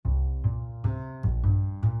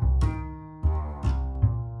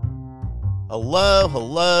Hello,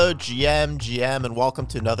 GM, and welcome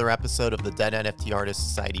to another episode of the Dead NFT Artist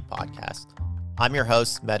Society podcast. I'm your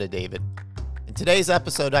host, Meta David. In today's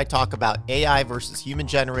episode, I talk about AI versus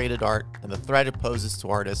human-generated art and the threat it poses to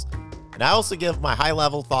artists, and I also give my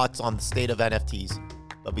high-level thoughts on the state of NFTs.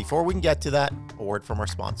 But before we can get to that, a word from our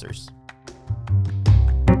sponsors.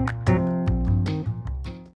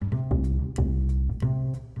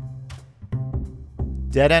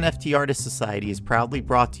 Dead NFT Artist Society is proudly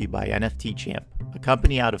brought to you by NFT Champ, a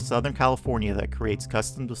company out of Southern California that creates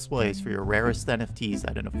custom displays for your rarest NFTs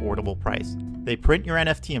at an affordable price. They print your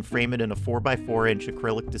NFT and frame it in a 4x4-inch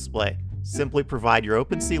acrylic display. Simply provide your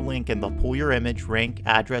OpenSea link and they'll pull your image, rank,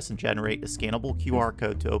 address, and generate a scannable QR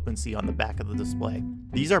code to OpenSea on the back of the display.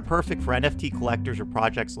 These are perfect for NFT collectors or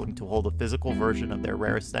projects looking to hold a physical version of their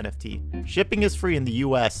rarest NFT. Shipping is free in the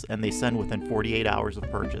US and they send within 48 hours of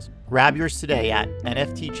purchase. Grab yours today at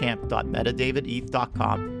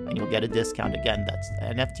nftchamp.metadavideth.com and you'll get a discount. Again, that's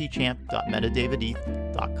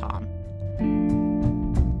nftchamp.metadavideth.com.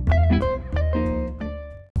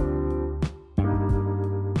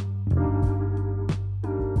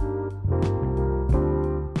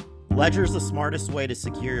 Ledger is the smartest way to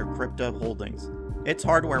secure your crypto holdings. Its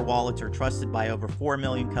hardware wallets are trusted by over 4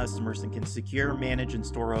 million customers and can secure, manage, and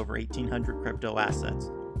store over 1,800 crypto assets.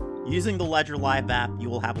 Using the Ledger Live app, you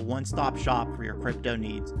will have a one-stop shop for your crypto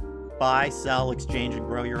needs. Buy, sell, exchange, and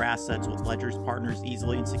grow your assets with Ledger's partners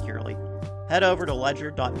easily and securely. Head over to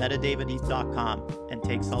ledger.metadavideth.com and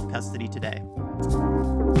take self-custody today.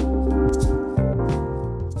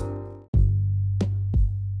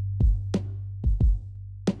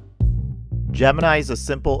 Gemini is a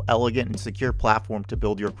simple, elegant, and secure platform to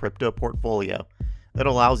build your crypto portfolio. It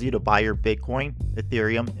allows you to buy your Bitcoin,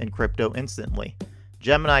 Ethereum, and crypto instantly.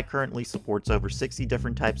 Gemini currently supports over 60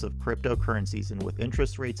 different types of cryptocurrencies, and with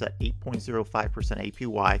interest rates at 8.05%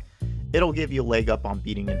 APY, it'll give you a leg up on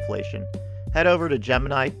beating inflation. Head over to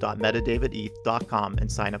gemini.metadavideth.com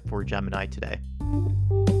and sign up for Gemini today.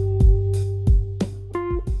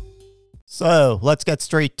 So let's get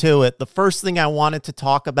straight to it. The first thing I wanted to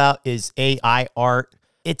talk about is AI art.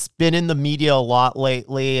 It's been in the media a lot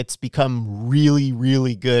lately. It's become really,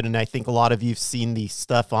 really good. And I think a lot of you've seen the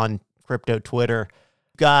stuff on crypto Twitter.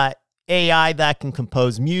 Got AI that can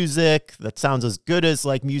compose music that sounds as good as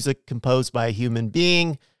like music composed by a human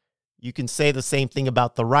being. You can say the same thing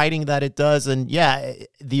about the writing that it does. And yeah,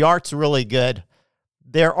 the art's really good.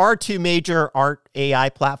 There are two major art AI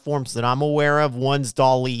platforms that I'm aware of. One's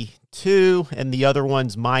DALL-E 2 and the other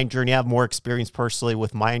one's Midjourney. I have more experience personally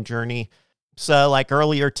with Midjourney. So like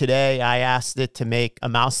earlier today, I asked it to make a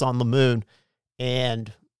mouse on the moon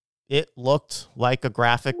and it looked like a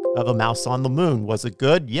graphic of a mouse on the moon. Was it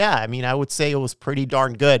good? Yeah, I mean, I would say it was pretty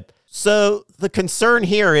darn good. So the concern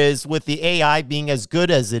here is with the AI being as good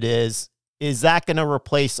as it is that going to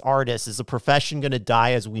replace artists? Is the profession going to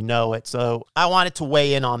die as we know it? So I wanted to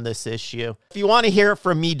weigh in on this issue. If you want to hear it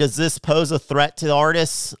from me, does this pose a threat to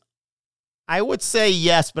artists? I would say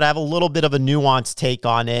yes, but I have a little bit of a nuanced take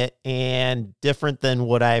on it and different than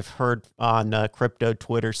what I've heard on crypto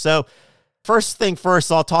Twitter. So first thing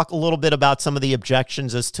first, I'll talk a little bit about some of the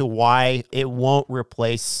objections as to why it won't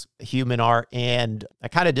replace human art. And I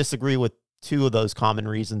kind of disagree with two of those common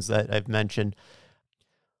reasons that I've mentioned.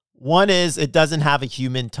 One is it doesn't have a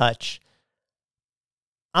human touch.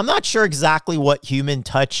 I'm not sure exactly what human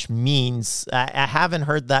touch means. I haven't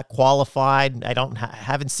heard that qualified. I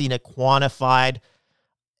haven't seen it quantified.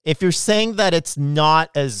 If you're saying that it's not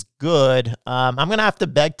as good, I'm going to have to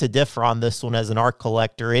beg to differ on this one as an art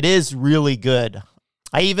collector. It is really good.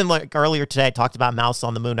 I even, like earlier today, I talked about Mouse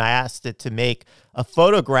on the Moon. I asked it to make a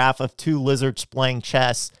photograph of two lizards playing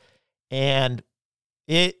chess, and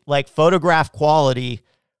it, like photograph quality,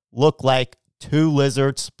 looked like two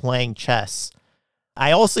lizards playing chess.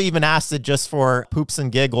 I also even asked it just for poops and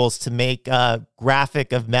giggles to make a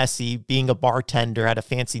graphic of Messi being a bartender at a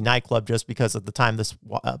fancy nightclub just because at the time this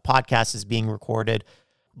podcast is being recorded,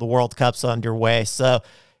 the World Cup's underway. So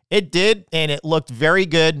it did, and it looked very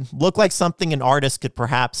good. Looked like something an artist could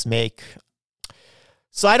perhaps make.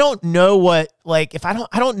 So I don't know what, like, I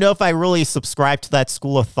don't know if I really subscribe to that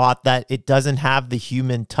school of thought that it doesn't have the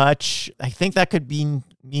human touch. I think that could mean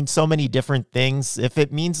so many different things. If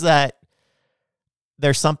it means that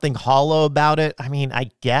there's something hollow about it, I mean, I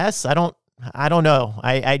guess I don't know.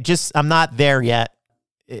 I'm not there yet.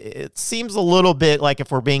 It seems a little bit like,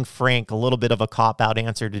 if we're being frank, a little bit of a cop-out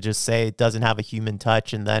answer to just say it doesn't have a human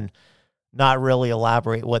touch and then not really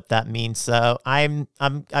elaborate what that means. So I've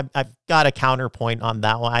got a counterpoint on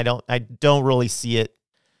that one. I don't really see it.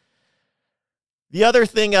 The other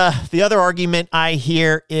thing, the other argument I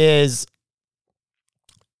hear is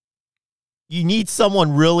you need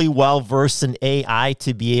someone really well versed in AI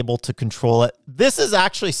to be able to control it. This is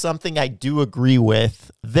actually something I do agree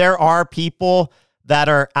with. There are people that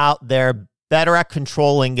are out there better at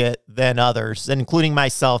controlling it than others, and including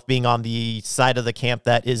myself being on the side of the camp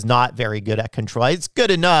that is not very good at control. It's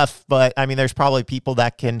good enough, but I mean, there's probably people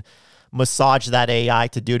that can massage that AI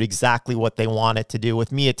to do it exactly what they want it to do.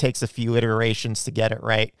 With me, it takes a few iterations to get it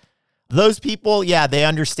right. Those people, yeah, they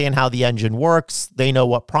understand how the engine works. They know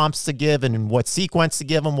what prompts to give and what sequence to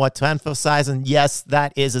give them, what to emphasize. And yes,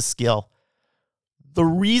 that is a skill. The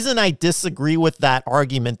reason I disagree with that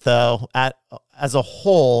argument, though, as a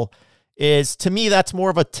whole, is to me, that's more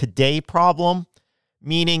of a today problem,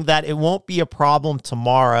 meaning that it won't be a problem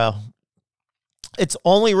tomorrow. It's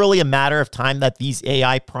only really a matter of time that these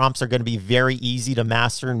AI prompts are going to be very easy to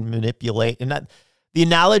master and manipulate. And that, the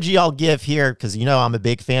analogy I'll give here, because you know I'm a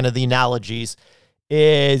big fan of the analogies,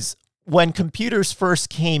 is when computers first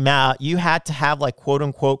came out, you had to have like quote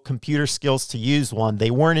unquote computer skills to use one. They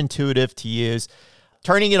weren't intuitive to use.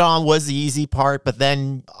 Turning it on was the easy part, but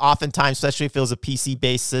then oftentimes, especially if it was a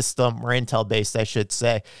PC-based system or Intel-based, I should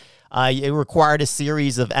say, it required a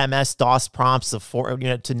series of MS-DOS prompts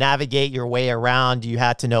to navigate your way around. You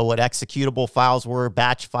had to know what executable files were,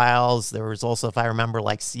 batch files. There was also, if I remember,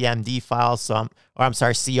 like CMD files,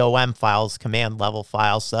 COM files, command level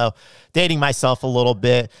files. So dating myself a little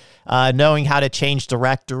bit, knowing how to change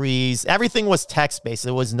directories. Everything was text-based.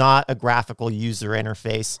 It was not a graphical user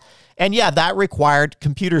interface. And yeah, that required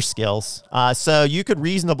computer skills. So you could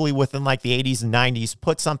reasonably, within like the 80s and 90s,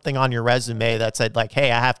 put something on your resume that said like,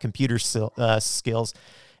 hey, I have computer skills.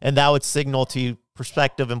 And that would signal to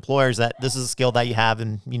prospective employers that this is a skill that you have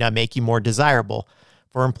and, make you more desirable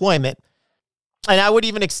for employment. And I would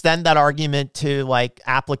even extend that argument to like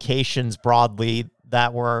applications broadly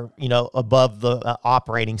that were, above the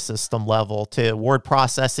operating system level too. Word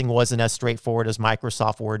processing wasn't as straightforward as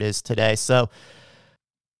Microsoft Word is today. So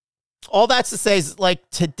all that's to say is like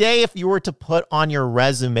today, if you were to put on your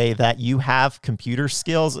resume that you have computer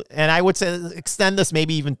skills, and I would say extend this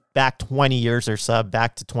maybe even back 20 years or so,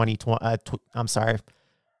 back to 2020,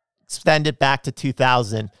 extend it back to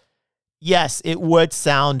 2000. Yes, it would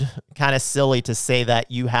sound kind of silly to say that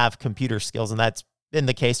you have computer skills, and that's been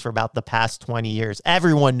the case for about the past 20 years.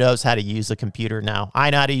 Everyone knows how to use a computer now. I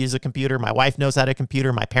know how to use a computer. My wife knows how to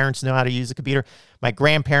computer. My parents know how to use a computer. My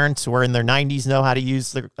grandparents who are in their 90s know how to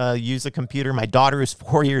use a computer. My daughter who's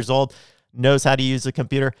 4 years old knows how to use a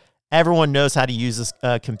computer. Everyone knows how to use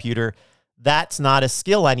a computer. That's not a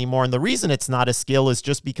skill anymore. And the reason it's not a skill is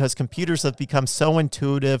just because computers have become so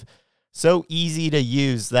intuitive, so easy to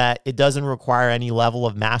use that it doesn't require any level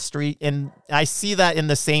of mastery. And I see that in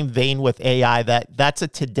the same vein with AI, that's a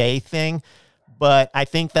today thing. But I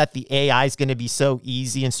think that the AI is going to be so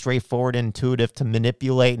easy and straightforward and intuitive to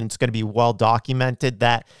manipulate, and it's going to be well documented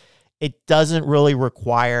that it doesn't really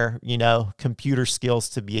require, computer skills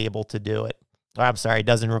to be able to do it. Or I'm sorry, it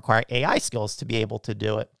doesn't require AI skills to be able to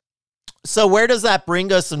do it. So where does that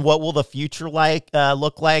bring us, and what will the future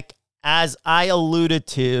look like? As I alluded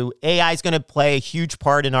to, AI is going to play a huge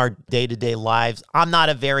part in our day-to-day lives. I'm not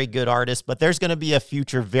a very good artist, but there's going to be a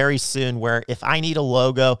future very soon where if I need a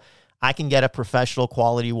logo, I can get a professional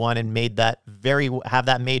quality one and have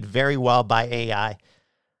that made very well by AI.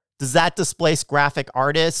 Does that displace graphic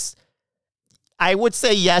artists? I would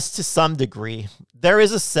say yes to some degree. There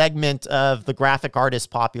is a segment of the graphic artist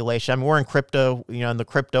population. I mean, we're in crypto, in the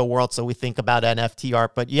crypto world, so we think about NFT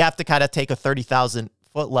art, but you have to kind of take a 30,000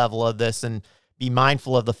 foot level of this and be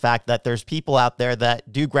mindful of the fact that there's people out there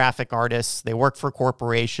that do graphic artists. They work for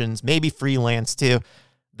corporations, maybe freelance too,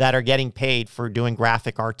 that are getting paid for doing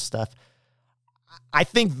graphic art stuff. I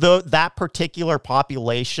think that particular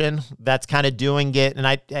population that's kind of doing it, and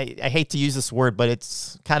I hate to use this word, but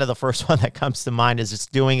it's kind of the first one that comes to mind, is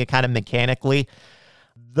just doing it kind of mechanically.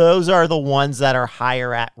 Those are the ones that are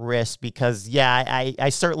higher at risk because, yeah, I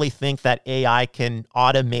certainly think that AI can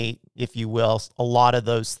automate, if you will, a lot of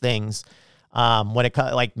those things when it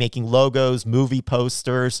comes like making logos, movie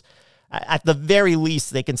posters. At the very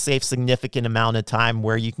least, they can save significant amount of time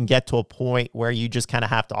where you can get to a point where you just kind of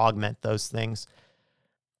have to augment those things.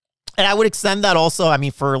 And I would extend that also, I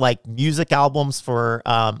mean, for like music albums, for,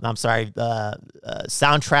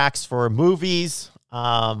 soundtracks for movies,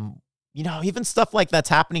 even stuff like that's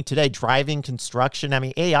happening today, driving, construction. I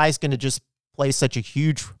mean, AI is going to just play such a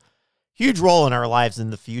huge role in our lives in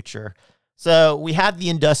the future. So we had the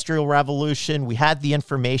Industrial Revolution, we had the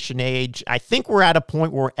information age. I think we're at a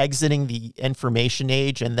point where we're exiting the information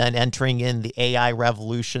age and then entering in the AI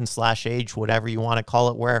revolution / age, whatever you want to call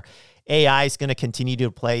it, where AI is going to continue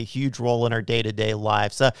to play a huge role in our day-to-day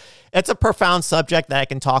lives. So it's a profound subject that I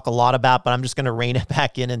can talk a lot about, but I'm just going to rein it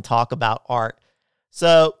back in and talk about art.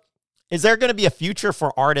 So is there going to be a future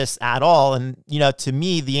for artists at all? And, to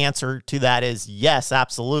me, the answer to that is yes,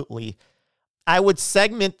 absolutely. I would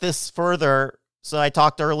segment this further. So I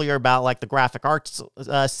talked earlier about like the graphic arts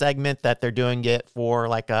segment that they're doing it for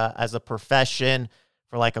like as a profession,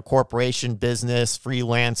 for like a corporation, business,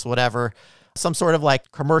 freelance, whatever, some sort of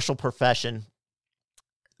like commercial profession.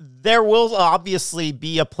 There will obviously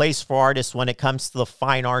be a place for artists when it comes to the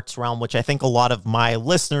fine arts realm, which I think a lot of my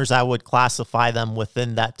listeners, I would classify them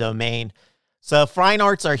within that domain. So fine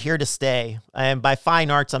arts are here to stay. And by fine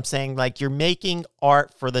arts, I'm saying like you're making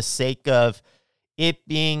art for the sake of it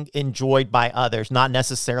being enjoyed by others, not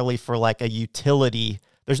necessarily for like a utility.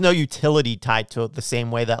 There's no utility tied to it the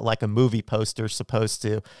same way that like a movie poster is supposed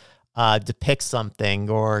to depict something,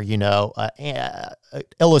 or,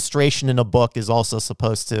 illustration in a book is also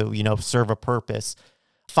supposed to, serve a purpose.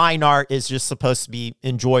 Fine art is just supposed to be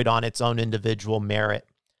enjoyed on its own individual merit.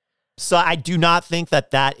 So I do not think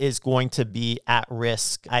that that is going to be at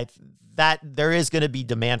risk. That there is going to be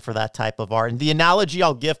demand for that type of art. And the analogy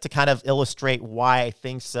I'll give to kind of illustrate why I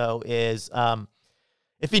think so is,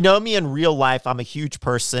 if you know me in real life, I'm a huge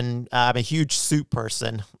person. I'm a huge suit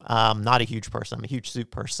person. Not a huge person. I'm a huge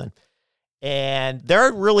suit person. And there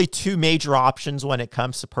are really two major options when it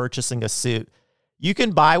comes to purchasing a suit. You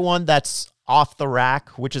can buy one that's off the rack,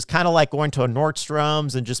 which is kind of like going to a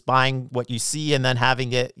Nordstrom's and just buying what you see and then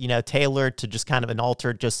having it, tailored to just kind of an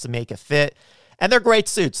altered just to make it fit. And they're great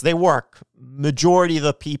suits. They work. Majority of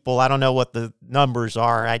the people, I don't know what the numbers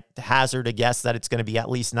are. I hazard a guess that it's going to be at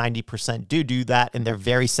least 90% do that, and they're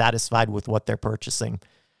very satisfied with what they're purchasing.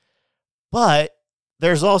 But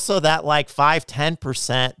there's also that like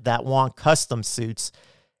 5-10% that want custom suits.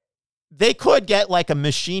 They could get like a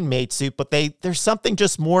machine-made suit, but there's something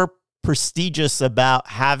just more prestigious about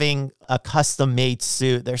having a custom-made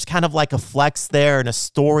suit. There's kind of like a flex there and a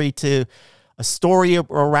story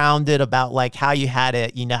around it about like how you had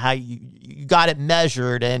it, how you got it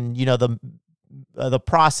measured, and, the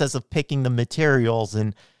process of picking the materials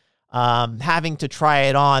and having to try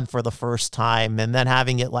it on for the first time and then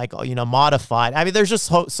having it like, modified. I mean, there's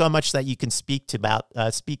just so much that you can speak to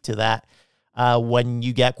that when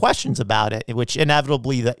you get questions about it, which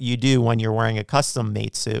inevitably that you do when you're wearing a custom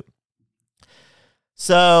made suit.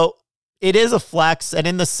 So it is a flex. And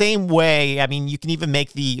in the same way, I mean, you can even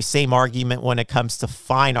make the same argument when it comes to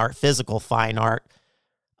fine art, physical fine art.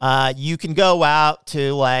 You can go out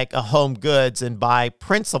to like a Home Goods and buy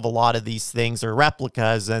prints of a lot of these things or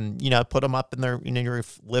replicas and, put them up in your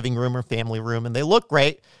living room or family room, and they look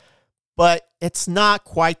great, but it's not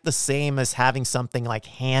quite the same as having something like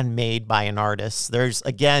handmade by an artist. There's,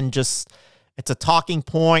 again, it's a talking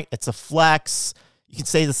point. It's a flex. You can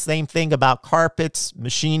say the same thing about carpets,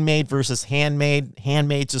 machine made versus handmade.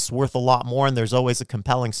 Handmade's just worth a lot more, and there's always a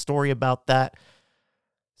compelling story about that.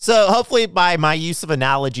 So hopefully by my use of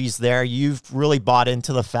analogies there, you've really bought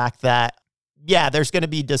into the fact that, yeah, there's going to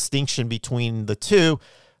be distinction between the two,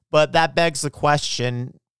 but that begs the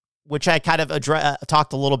question, which I kind of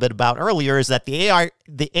talked a little bit about earlier, is that the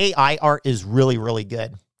AI art is really, really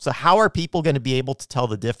good. So how are people going to be able to tell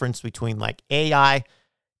the difference between like AI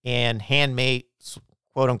and handmade,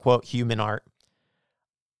 quote unquote, human art?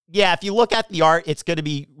 Yeah, if you look at the art, it's going to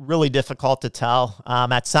be really difficult to tell.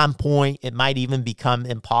 At some point, it might even become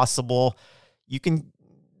impossible.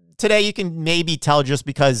 Today you can maybe tell just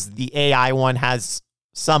because the AI one has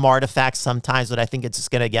some artifacts sometimes, but I think it's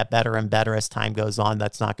just going to get better and better as time goes on.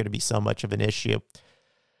 That's not going to be so much of an issue.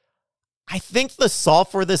 I think the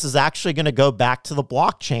solve for this is actually going to go back to the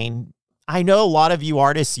blockchain. I know a lot of you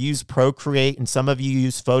artists use Procreate and some of you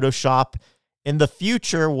use Photoshop. In the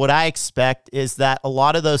future, what I expect is that a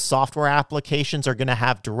lot of those software applications are going to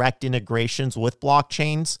have direct integrations with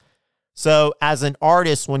blockchains. So as an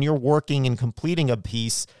artist, when you're working and completing a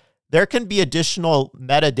piece, there can be additional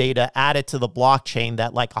metadata added to the blockchain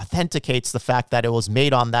that like authenticates the fact that it was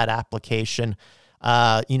made on that application.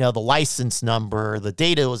 The license number, the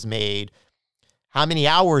data was made, how many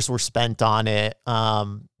hours were spent on it.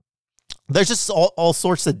 There's just all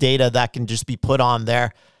sorts of data that can just be put on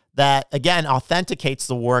there that, again, authenticates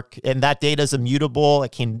the work, and that data is immutable.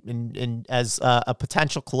 It can, and as a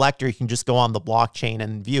potential collector, you can just go on the blockchain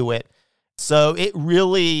and view it. So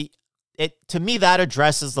to me, that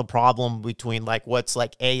addresses the problem between like what's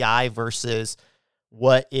like AI versus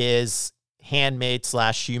what is handmade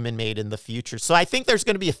 / human made in the future. So I think there's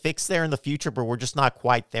going to be a fix there in the future, but we're just not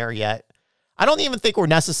quite there yet. I don't even think we're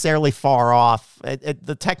necessarily far off.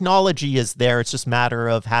 The technology is there. It's just a matter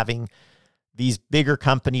of having these bigger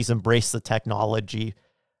companies embrace the technology.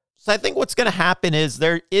 So I think what's going to happen is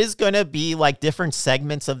there is going to be like different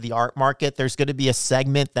segments of the art market. There's going to be a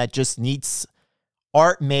segment that just needs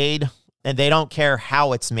art made and they don't care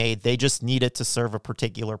how it's made. They just need it to serve a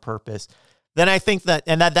particular purpose. Then I think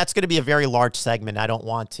that's going to be a very large segment. I don't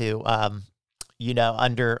want to,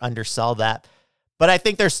 undersell that. But I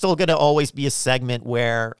think there's still going to always be a segment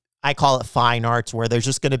where I call it fine arts, where there's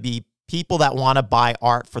just going to be people that want to buy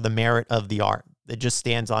art for the merit of the art. It just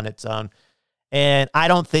stands on its own. And I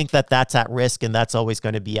don't think that that's at risk, and that's always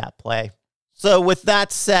going to be at play. So with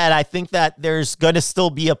that said, I think that there's going to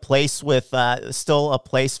still be a place for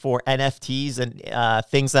NFTs and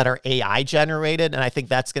things that are AI generated. And I think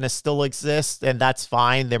that's going to still exist, and that's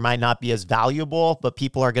fine. They might not be as valuable, but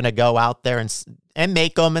people are going to go out there and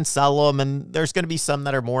make them and sell them. And there's going to be some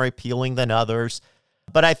that are more appealing than others.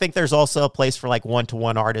 But I think there's also a place for like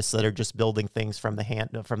one-to-one artists that are just building things from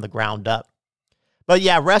the ground up. But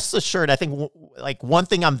yeah, rest assured, I think like one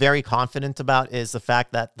thing I'm very confident about is the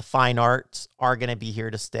fact that the fine arts are going to be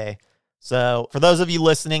here to stay. So for those of you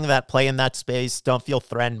listening that play in that space, don't feel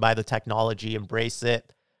threatened by the technology. Embrace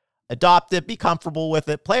it, adopt it, be comfortable with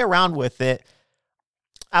it, play around with it.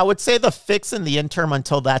 I would say the fix in the interim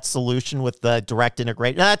until that solution with the direct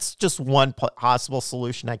integration, that's just one possible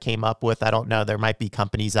solution I came up with. I don't know. There might be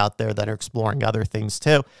companies out there that are exploring other things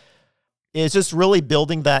too. Is just really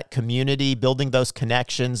building that community, building those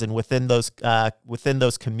connections, and within those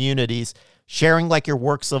communities, sharing like your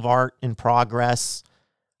works of art in progress,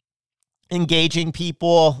 engaging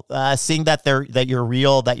people, seeing that you're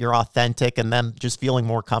real, that you're authentic, and them just feeling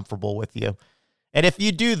more comfortable with you. And if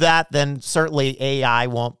you do that, then certainly AI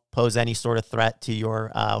won't pose any sort of threat to your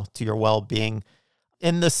well-being.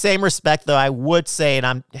 In the same respect, though, I would say, and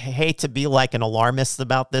I hate to be like an alarmist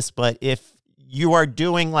about this, but if you are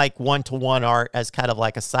doing like one-to-one art as kind of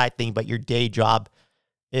like a side thing, but your day job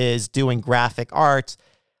is doing graphic arts,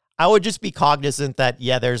 I would just be cognizant that,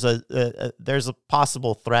 yeah, there's a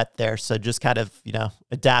possible threat there. So just kind of,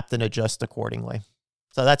 adapt and adjust accordingly.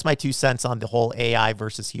 So that's my 2 cents on the whole AI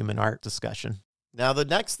versus human art discussion. Now, the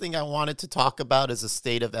next thing I wanted to talk about is the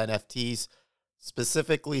state of NFTs,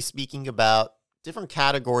 specifically speaking about different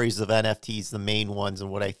categories of NFTs, the main ones and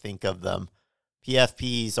what I think of them.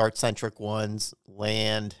 PFPs, art-centric ones,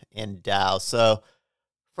 land, and DAO. So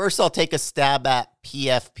first I'll take a stab at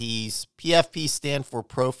PFPs. PFPs stand for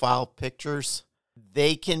profile pictures.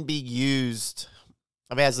 They can be used,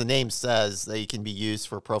 as the name says, they can be used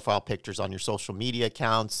for profile pictures on your social media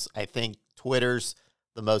accounts. I think Twitter's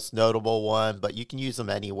the most notable one, but you can use them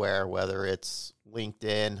anywhere, whether it's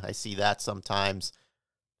LinkedIn. I see that sometimes.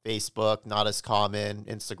 Facebook, not as common.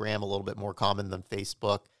 Instagram, a little bit more common than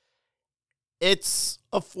Facebook. It's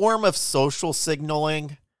a form of social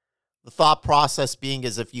signaling. The thought process being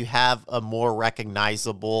is if you have a more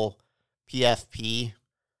recognizable PFP,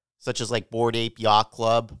 such as like Bored Ape Yacht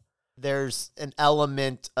Club, there's an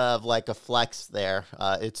element of like a flex there.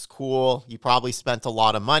 It's cool. You probably spent a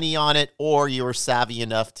lot of money on it, or you were savvy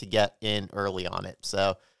enough to get in early on it.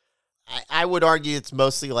 So I would argue it's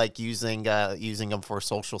mostly like using them for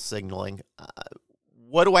social signaling.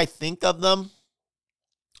 What do I think of them?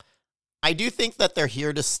 I do think that they're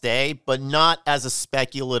here to stay, but not as a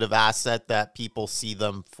speculative asset that people see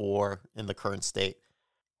them for in the current state.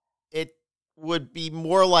 It would be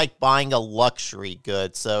more like buying a luxury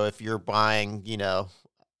good. So if you're buying,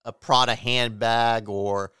 a Prada handbag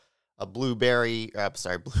or a Burberry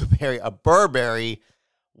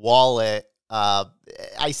wallet,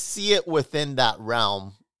 I see it within that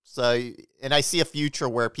realm. So, and I see a future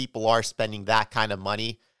where people are spending that kind of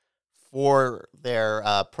money for their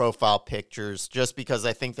profile pictures, just because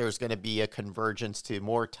I think there's going to be a convergence to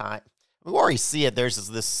more time. We already see it. There's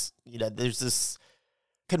this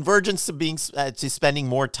convergence to spending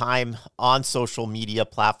more time on social media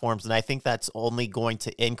platforms, and I think that's only going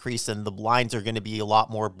to increase, and the lines are going to be a lot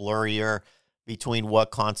more blurrier between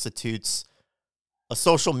what constitutes a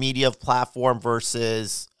social media platform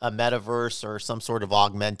versus a metaverse or some sort of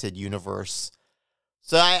augmented universe.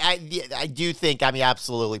 So I do think,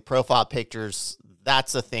 absolutely, profile pictures,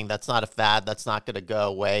 that's a thing. That's not a fad. That's not going to go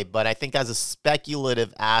away. But I think as a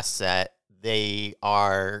speculative asset, they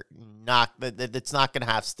are not, it's not going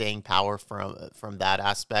to have staying power from that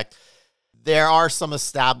aspect. There are some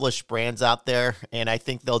established brands out there, and I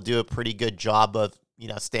think they'll do a pretty good job of,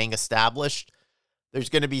 staying established. There's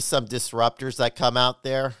going to be some disruptors that come out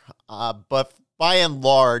there. But by and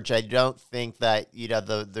large, I don't think that,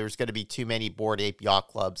 there's going to be too many Bored Ape Yacht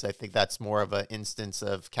Clubs. I think that's more of an instance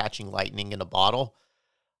of catching lightning in a bottle.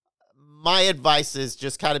 My advice is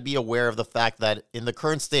just kind of be aware of the fact that in the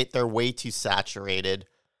current state, they're way too saturated.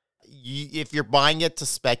 if you're buying it to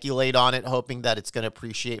speculate on it, hoping that it's going to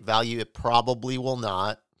appreciate value, it probably will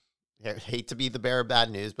not. I hate to be the bearer of bad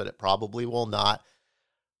news, but it probably will not.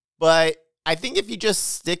 But I think if you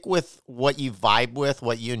just stick with what you vibe with,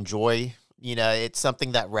 what you enjoy, it's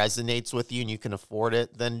something that resonates with you and you can afford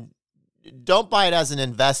it, then don't buy it as an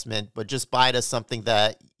investment, but just buy it as something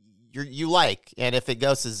that you like. And if it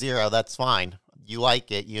goes to zero, that's fine. You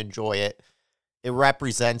like it, you enjoy it. It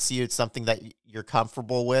represents you. It's something that you're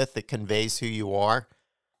comfortable with. It conveys who you are.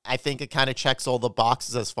 I think it kind of checks all the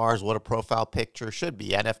boxes as far as what a profile picture should be,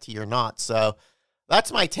 NFT or not. So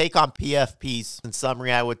that's my take on PFPs. In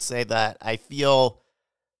summary, I would say that I feel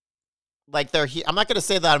like they're here. I'm not going to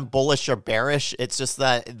say that I'm bullish or bearish. It's just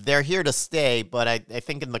that they're here to stay, but I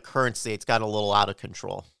think in the current state, it's gotten a little out of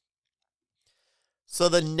control. So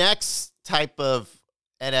the next type of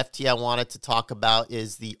NFT I wanted to talk about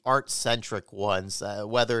is the art-centric ones,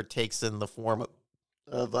 whether it takes in the form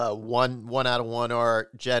of one out of one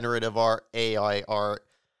art, generative art, AI art.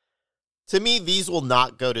 To me, these will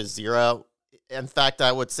not go to zero. In fact,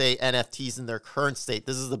 I would say NFTs in their current state,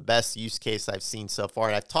 this is the best use case I've seen so far.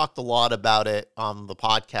 And I've talked a lot about it on the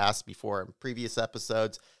podcast before in previous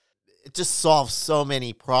episodes. It just solves so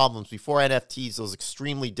many problems. Before NFTs, it was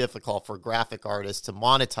extremely difficult for graphic artists to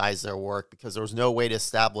monetize their work because there was no way to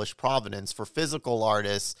establish provenance. For physical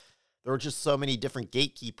artists, there were just so many different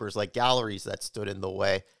gatekeepers like galleries that stood in the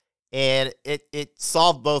way. And it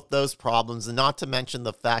solved both those problems, and not to mention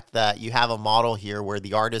the fact that you have a model here where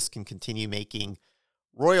the artist can continue making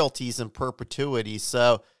royalties in perpetuity.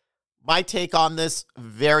 So my take on this,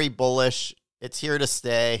 very bullish. It's here to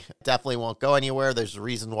stay. Definitely won't go anywhere. There's a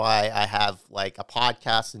reason why I have like a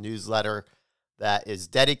podcast, a newsletter that is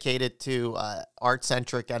dedicated to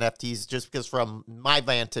art-centric NFTs, just because from my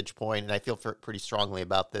vantage point, and I feel pretty strongly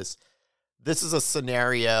about this, this is a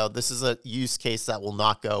scenario, this is a use case that will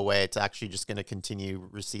not go away. It's actually just going to continue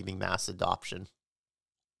receiving mass adoption.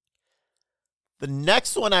 The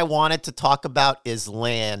next one I wanted to talk about is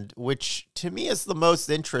land, which to me is the most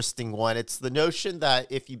interesting one. It's the notion that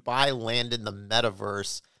if you buy land in the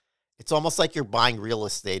metaverse, it's almost like you're buying real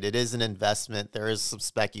estate. It is an investment. There is some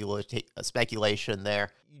speculation there.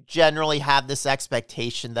 You generally have this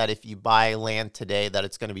expectation that if you buy land today, that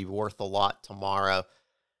it's going to be worth a lot tomorrow.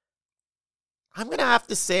 I'm going to have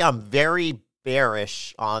to say I'm very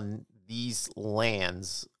bearish on these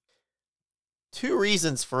lands. Two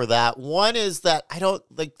reasons for that. One is that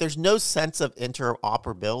there's no sense of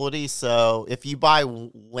interoperability. So if you buy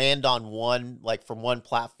land on from one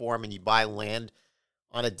platform and you buy land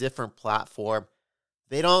on a different platform,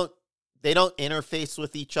 they don't interface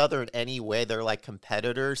with each other in any way. They're like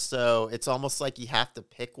competitors. So it's almost like you have to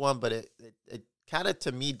pick one, but it kind of,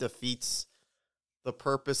 to me, defeats the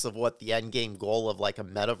purpose of what the end game goal of like a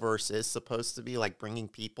metaverse is supposed to be, like bringing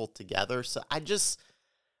people together. So I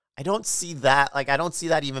don't see that. Like, I don't see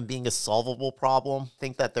that even being a solvable problem. I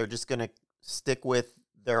think that they're just going to stick with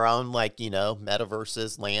their own,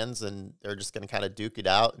 metaverses, lands, and they're just going to kind of duke it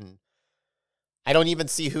out. And I don't even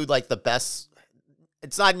see who the best,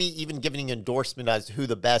 it's not me even giving an endorsement as who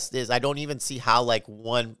the best is. I don't even see how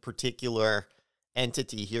one particular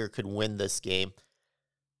entity here could win this game.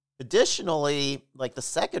 Additionally, the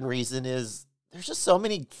second reason is there's just so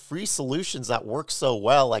many free solutions that work so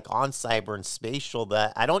well, like OnCyber and Spatial,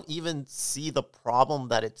 that I don't even see the problem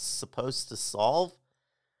that it's supposed to solve.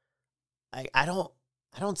 I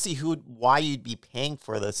don't see why you'd be paying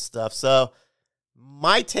for this stuff. So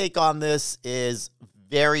my take on this is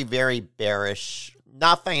very, very bearish.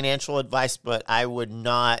 Not financial advice, but I would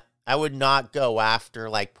not go after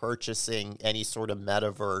purchasing any sort of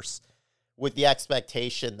metaverse with the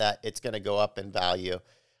expectation that it's going to go up in value.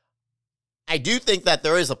 I do think that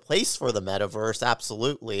there is a place for the metaverse,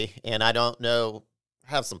 absolutely, and I don't know,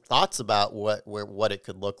 have some thoughts about what it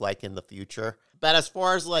could look like in the future. But as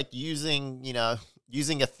far as using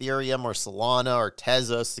Ethereum or Solana or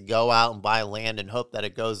Tezos to go out and buy land and hope that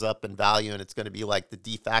it goes up in value and it's going to be the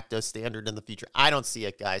de facto standard in the future, I don't see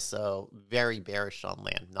it, guys. So very bearish on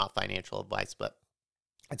land. Not financial advice, but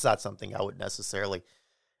it's not something I would necessarily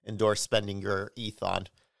endorse spending your ETH on,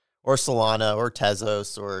 or Solana or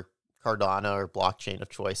Tezos or Cardano or blockchain of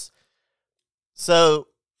choice. So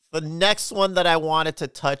the next one that I wanted to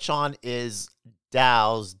touch on is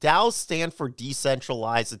DAOs. DAOs stand for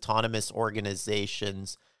Decentralized Autonomous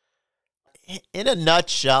Organizations. In a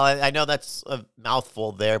nutshell, I know that's a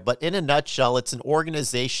mouthful there, but in a nutshell, it's an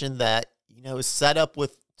organization that, is set up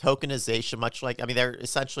with tokenization, they're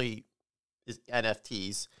essentially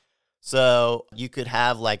NFTs. So you could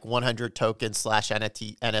have 100 tokens /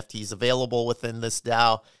 NFTs available within this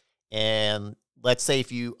DAO. And let's say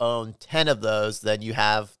if you own 10 of those, then you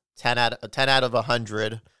have 10 out of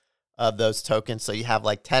 100 of those tokens. So you have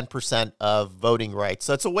like 10% of voting rights.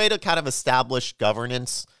 So it's a way to kind of establish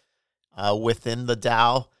governance within the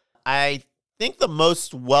DAO. I think the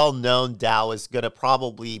most well-known DAO is going to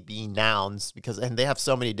probably be Nouns and they have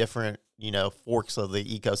so many different, forks of the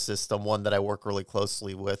ecosystem. One that I work really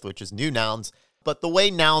closely with, which is New Nouns. But the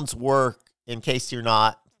way Nouns work, in case you're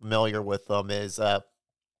not familiar with them, is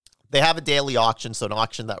they have a daily auction, so an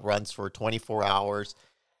auction that runs for 24 hours.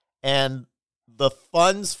 And the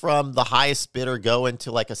funds from the highest bidder go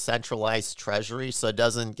into like a centralized treasury, so it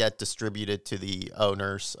doesn't get distributed to the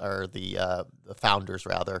owners or the founders,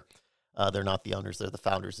 rather. They're not the owners, they're the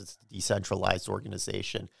founders. It's a decentralized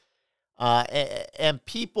organization. And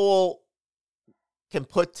people can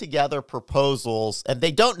put together proposals, and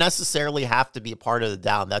they don't necessarily have to be a part of the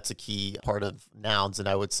DAO. That's a key part of Nouns, and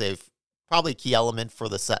I would say probably a key element for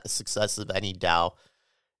the success of any DAO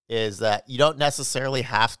is that you don't necessarily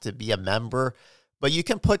have to be a member, but you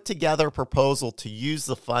can put together a proposal to use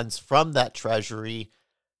the funds from that treasury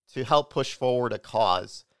to help push forward a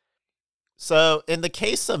cause. So in the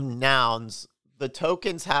case of Nouns, the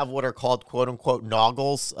tokens have what are called quote-unquote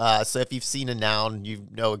noggles. So if you've seen a noun, you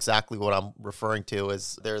know exactly what I'm referring to.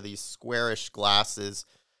 Is they're these squarish glasses,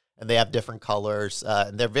 and they have different colors.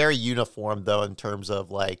 And they're very uniform, though, in terms of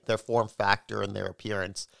like their form factor and their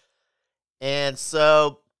appearance. And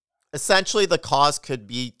so essentially the cause could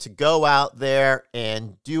be to go out there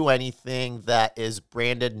and do anything that is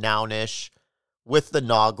branded nounish with the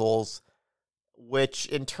noggles, which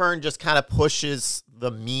in turn just kind of pushes the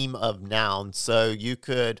meme of Noun. So you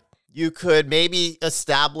could maybe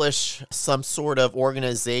establish some sort of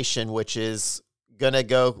organization which is going to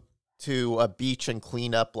go to a beach and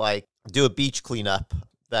do a beach cleanup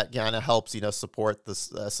that kind of helps, support the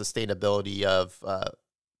sustainability of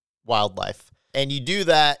wildlife. And you do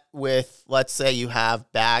that with, let's say you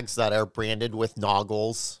have bags that are branded with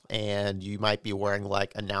noggles, and you might be wearing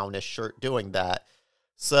like a Nounish shirt doing that.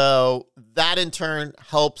 So that in turn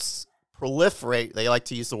helps proliferate. They like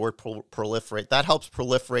to use the word proliferate. That helps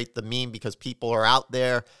proliferate the meme because people are out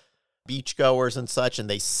there, beachgoers and such, and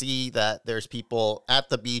they see that there's people at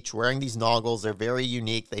the beach wearing these noggles. They're very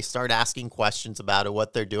unique. They start asking questions about it,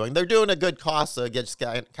 what they're doing. They're doing a good cause, so it just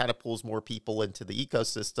kind of pulls more people into the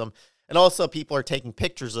ecosystem. And also people are taking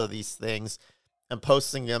pictures of these things and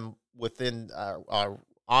posting them within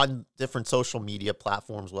on different social media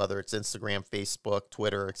platforms, whether it's Instagram, Facebook,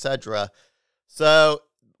 Twitter, etc. So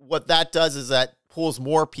what that does is that pulls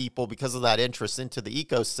more people because of that interest into the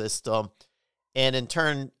ecosystem. And in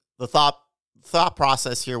turn, the thought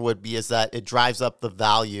process here would be is that it drives up the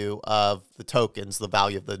value of the tokens, the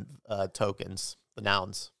value of the tokens, the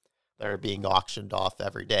nouns that are being auctioned off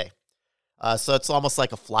every day. So it's almost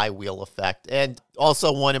like a flywheel effect. And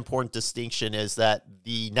also one important distinction is that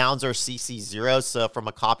the nouns are CC0. So from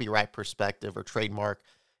a copyright perspective or trademark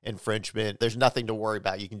infringement, there's nothing to worry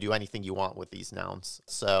about. You can do anything you want with these nouns.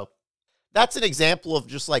 So that's an example of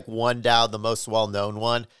just like one DAO, the most well-known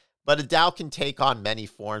one. But a DAO can take on many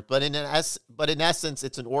forms. But in essence,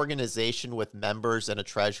 it's an organization with members and a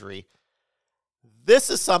treasury. This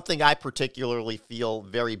is something I particularly feel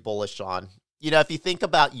very bullish on. If you think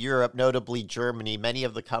about Europe, notably Germany, many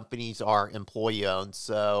of the companies are employee-owned.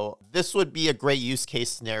 So this would be a great use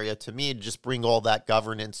case scenario to me to just bring all that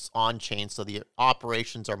governance on-chain so the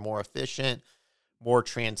operations are more efficient, more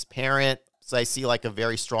transparent. So I see like a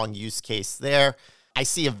very strong use case there. I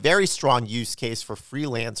see a very strong use case for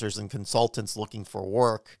freelancers and consultants looking for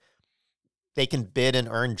work. They can bid and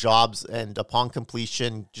earn jobs, and upon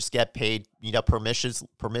completion, just get paid,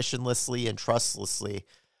 permissionlessly and trustlessly.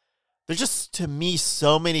 There's just, to me,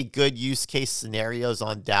 so many good use case scenarios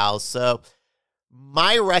on DAOs. So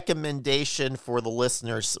my recommendation for the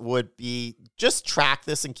listeners would be just track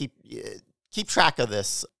this and keep track of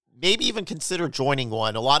this. Maybe even consider joining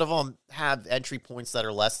one. A lot of them have entry points that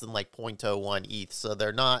are less than like 0.01 ETH, so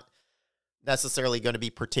they're not necessarily going to be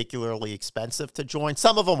particularly expensive to join.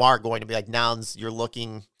 Some of them are going to be like nouns. You're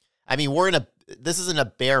looking, this is in a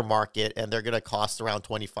bear market, and they're going to cost around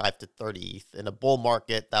 25 to 30 ETH. In a bull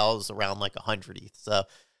market, that was around like 100 ETH. So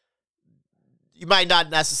you might not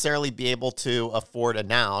necessarily be able to afford a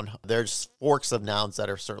noun. There's forks of nouns that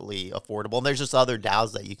are certainly affordable, and there's just other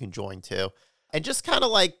DAOs that you can join too. And just kind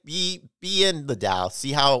of like be in the DAO,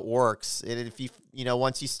 see how it works. And if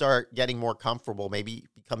once you start getting more comfortable, maybe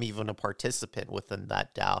become even a participant within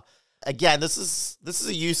that DAO. Again, this is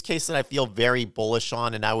a use case that I feel very bullish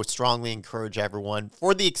on, and I would strongly encourage everyone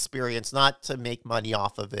for the experience, not to make money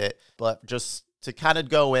off of it, but just to kind of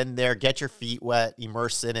go in there, get your feet wet,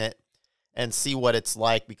 immerse in it, and see what it's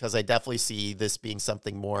like, because I definitely see this being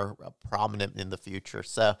something more prominent in the future.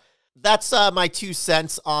 So that's my 2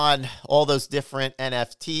 cents on all those different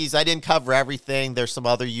NFTs. I didn't cover everything. There's some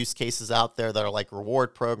other use cases out there that are like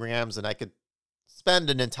reward programs, and I could spend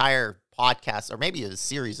an entire podcast or maybe a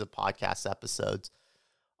series of podcast episodes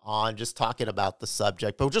on just talking about the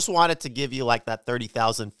subject. But just wanted to give you like that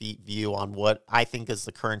 30,000 feet view on what I think is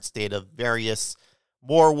the current state of various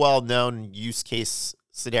more well-known use case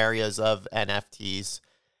scenarios of NFTs,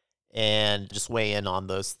 and just weigh in on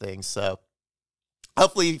those things. So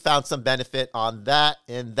hopefully you found some benefit on that.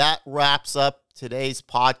 And that wraps up today's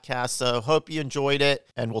podcast. So hope you enjoyed it,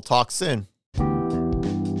 and we'll talk soon.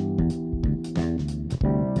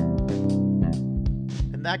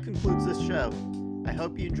 And that concludes this show. I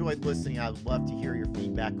hope you enjoyed listening. I would love to hear your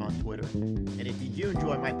feedback on Twitter. And if you do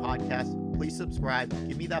enjoy my podcast, please subscribe.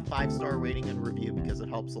 Give me that 5-star rating and review, because it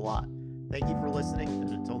helps a lot. Thank you for listening, and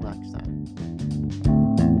until next time.